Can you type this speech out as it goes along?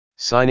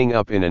Signing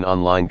up in an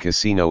online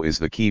casino is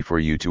the key for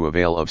you to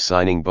avail of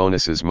signing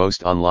bonuses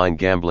most online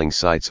gambling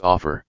sites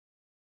offer.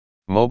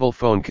 Mobile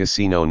phone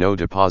casino no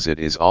deposit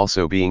is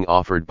also being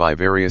offered by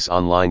various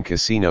online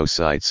casino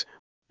sites,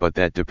 but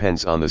that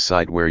depends on the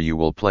site where you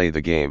will play the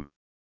game.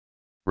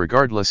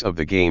 Regardless of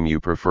the game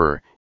you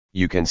prefer,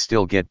 you can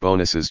still get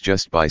bonuses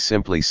just by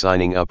simply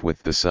signing up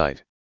with the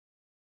site.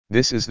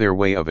 This is their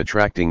way of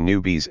attracting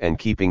newbies and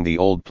keeping the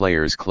old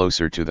players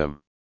closer to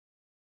them.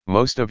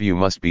 Most of you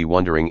must be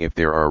wondering if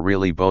there are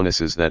really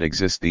bonuses that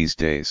exist these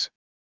days.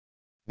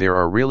 There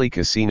are really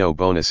casino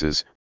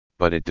bonuses,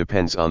 but it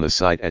depends on the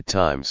site at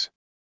times.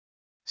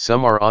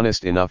 Some are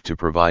honest enough to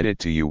provide it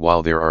to you,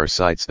 while there are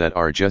sites that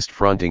are just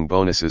fronting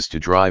bonuses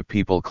to drive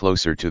people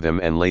closer to them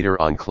and later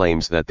on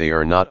claims that they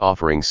are not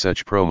offering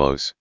such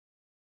promos.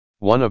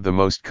 One of the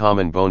most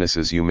common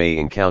bonuses you may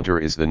encounter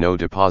is the no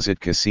deposit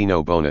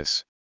casino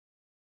bonus.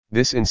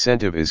 This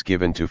incentive is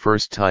given to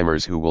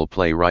first-timers who will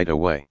play right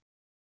away.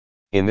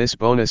 In this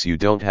bonus you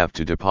don't have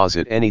to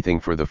deposit anything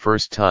for the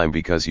first time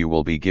because you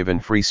will be given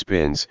free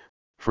spins,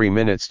 free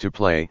minutes to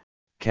play,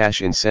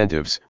 cash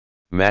incentives,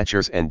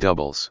 matchers and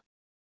doubles.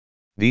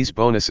 These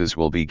bonuses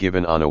will be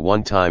given on a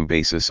one-time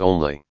basis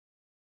only.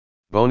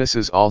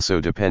 Bonuses also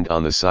depend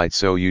on the site,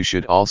 so you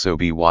should also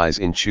be wise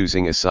in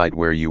choosing a site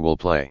where you will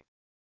play.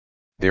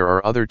 There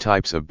are other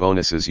types of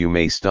bonuses you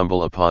may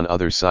stumble upon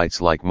other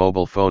sites like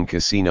mobile phone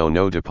casino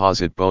no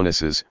deposit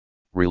bonuses,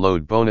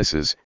 reload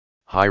bonuses,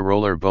 high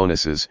roller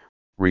bonuses,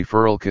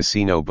 referral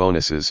casino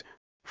bonuses,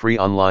 free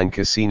online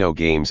casino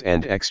games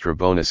and extra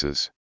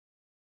bonuses.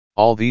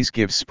 All these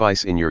give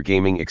spice in your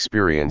gaming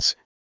experience.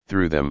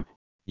 Through them,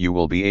 you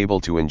will be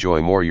able to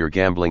enjoy more your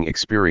gambling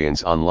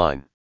experience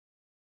online.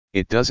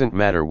 It doesn't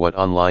matter what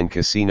online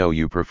casino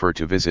you prefer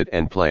to visit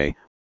and play,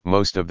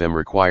 most of them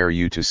require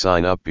you to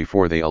sign up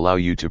before they allow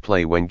you to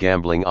play when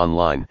gambling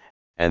online,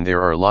 and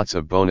there are lots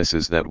of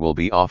bonuses that will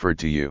be offered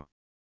to you.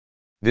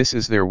 This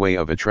is their way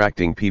of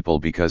attracting people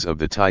because of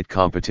the tight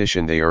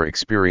competition they are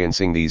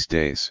experiencing these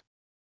days.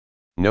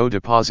 No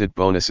deposit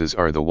bonuses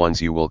are the ones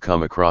you will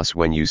come across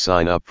when you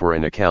sign up for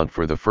an account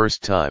for the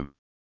first time.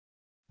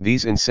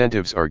 These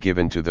incentives are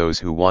given to those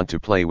who want to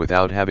play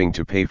without having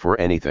to pay for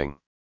anything.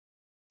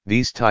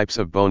 These types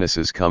of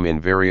bonuses come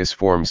in various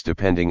forms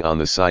depending on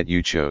the site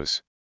you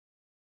chose.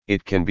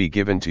 It can be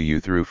given to you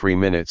through free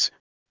minutes,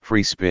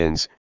 free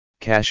spins,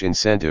 cash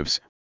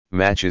incentives,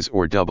 matches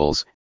or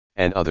doubles,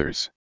 and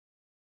others.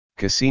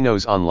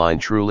 Casinos online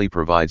truly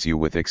provides you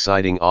with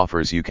exciting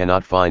offers you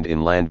cannot find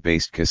in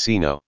land-based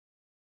casino.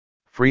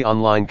 Free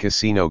online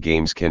casino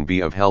games can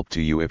be of help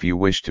to you if you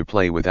wish to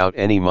play without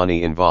any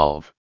money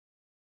involved.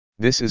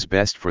 This is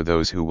best for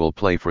those who will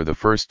play for the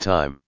first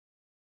time.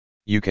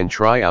 You can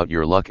try out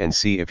your luck and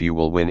see if you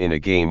will win in a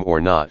game or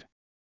not.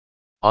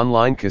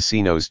 Online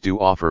casinos do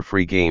offer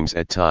free games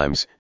at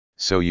times,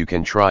 so you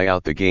can try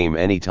out the game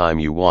anytime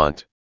you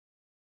want.